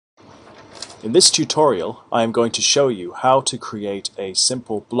In this tutorial, I am going to show you how to create a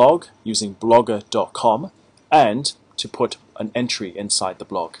simple blog using blogger.com and to put an entry inside the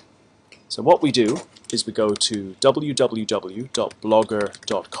blog. So what we do is we go to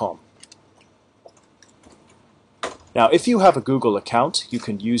www.blogger.com. Now, if you have a Google account, you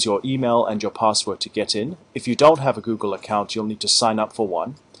can use your email and your password to get in. If you don't have a Google account, you'll need to sign up for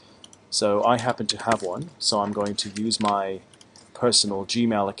one. So I happen to have one, so I'm going to use my personal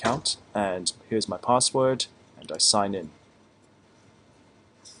Gmail account, and here's my password, and I sign in.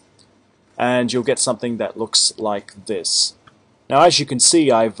 And you'll get something that looks like this. Now, as you can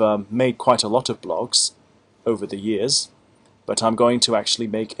see, I've made quite a lot of blogs over the years, but I'm going to actually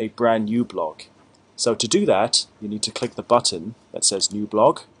make a brand new blog. So to do that, you need to click the button that says New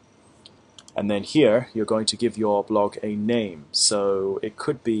Blog, and then here you're going to give your blog a name. So it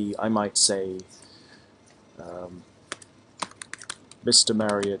could be, I might say, Mr.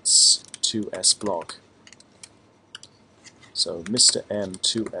 Marriott's 2S blog. So Mr. M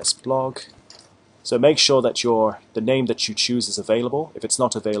 2S blog. So make sure that the name that you choose is available. If it's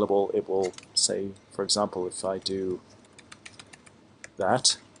not available, it will say, for example, if I do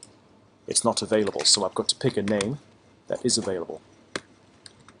that, it's not available. So I've got to pick a name that is available.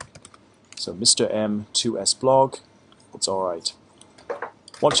 So Mr. M 2S blog, it's alright.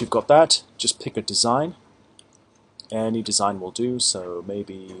 Once you've got that, just pick a design. Any design will do, so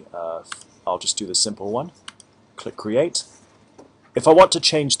maybe I'll just do the simple one. Click Create. If I want to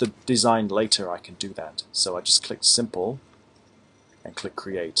change the design later, I can do that. So I just click Simple and click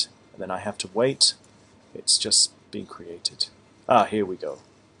Create. And then I have to wait. It's just being created. Ah, here we go.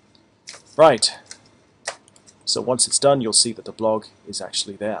 Right. So once it's done, you'll see that the blog is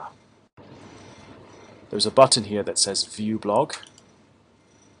actually there. There's a button here that says View Blog,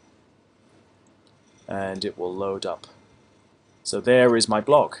 and it will load up. So there is my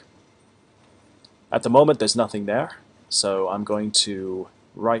blog. At the moment there's nothing there, so I'm going to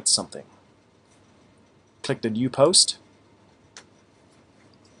write something. Click the New Post,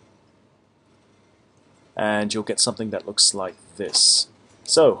 and you'll get something that looks like this.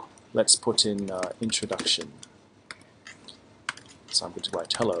 So let's put in introduction. So I'm going to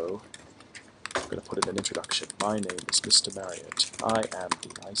write hello. I'm going to put in an introduction. My name is Mr. Marriott. I am the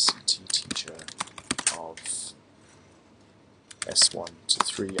ICT teacher of S1 to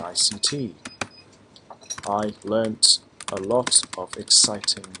 3 ICT. I learnt a lot of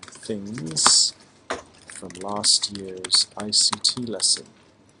exciting things from last year's ICT lesson,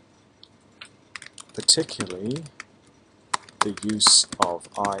 particularly the use of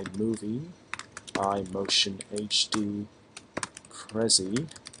iMovie, iMotion HD, Prezi,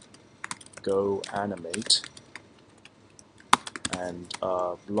 Go Animate, and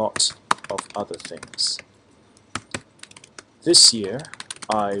a lot of other things. This year,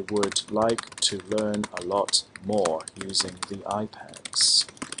 I would like to learn a lot more using the iPads.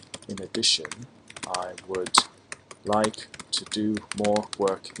 In addition, I would like to do more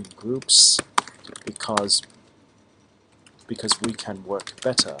work in groups because we can work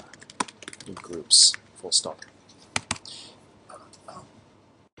better in groups, full stop.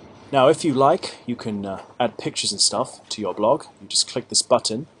 Now, if you like, you can add pictures and stuff to your blog. You just click this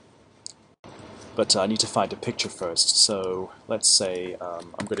button, but I need to find a picture first. So let's say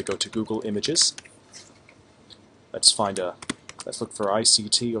I'm going to go to Google Images. Let's look for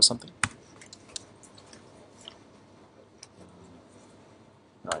ICT or something.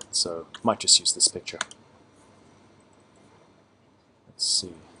 Right, so might just use this picture. Let's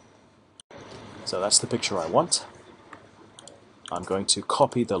see. So that's the picture I want. I'm going to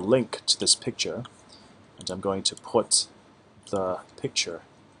copy the link to this picture, and I'm going to put the picture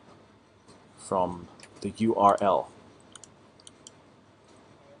from the URL.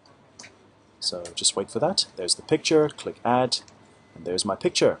 So just wait for that. There's the picture, click Add, and there's my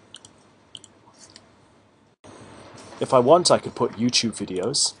picture. If I want, I could put YouTube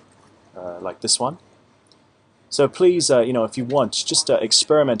videos like this one. So please, if you want, just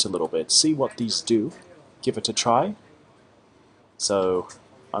experiment a little bit, see what these do, give it a try. So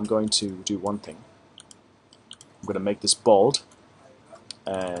I'm going to do one thing. I'm going to make this bold,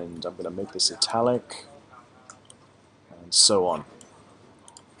 and I'm going to make this italic, and so on.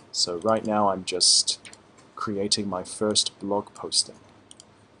 So right now I'm just creating my first blog posting.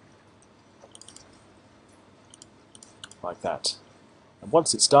 Like that. And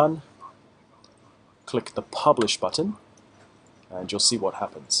once it's done, click the Publish button, and you'll see what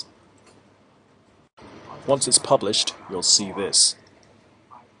happens. Once it's published, you'll see this.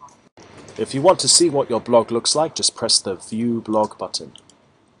 If you want to see what your blog looks like, just press the View Blog button.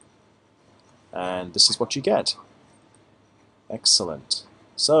 And this is what you get. Excellent.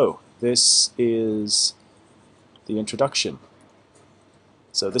 So, this is the introduction.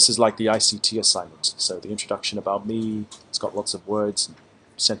 So this is like the ICT assignment. So the introduction about me, it's got lots of words,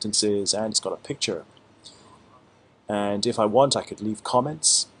 sentences, and it's got a picture. And if I want, I could leave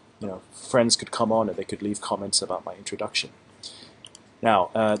comments. You know, friends could come on and they could leave comments about my introduction. Now,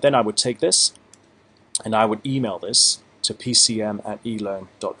 then I would take this and I would email this to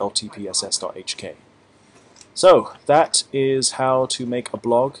pcm@elearn.ltpss.hk. So that is how to make a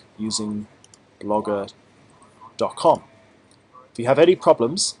blog using blogger.com. If you have any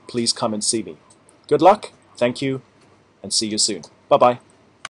problems, please come and see me. Good luck, thank you, and see you soon. Bye-bye.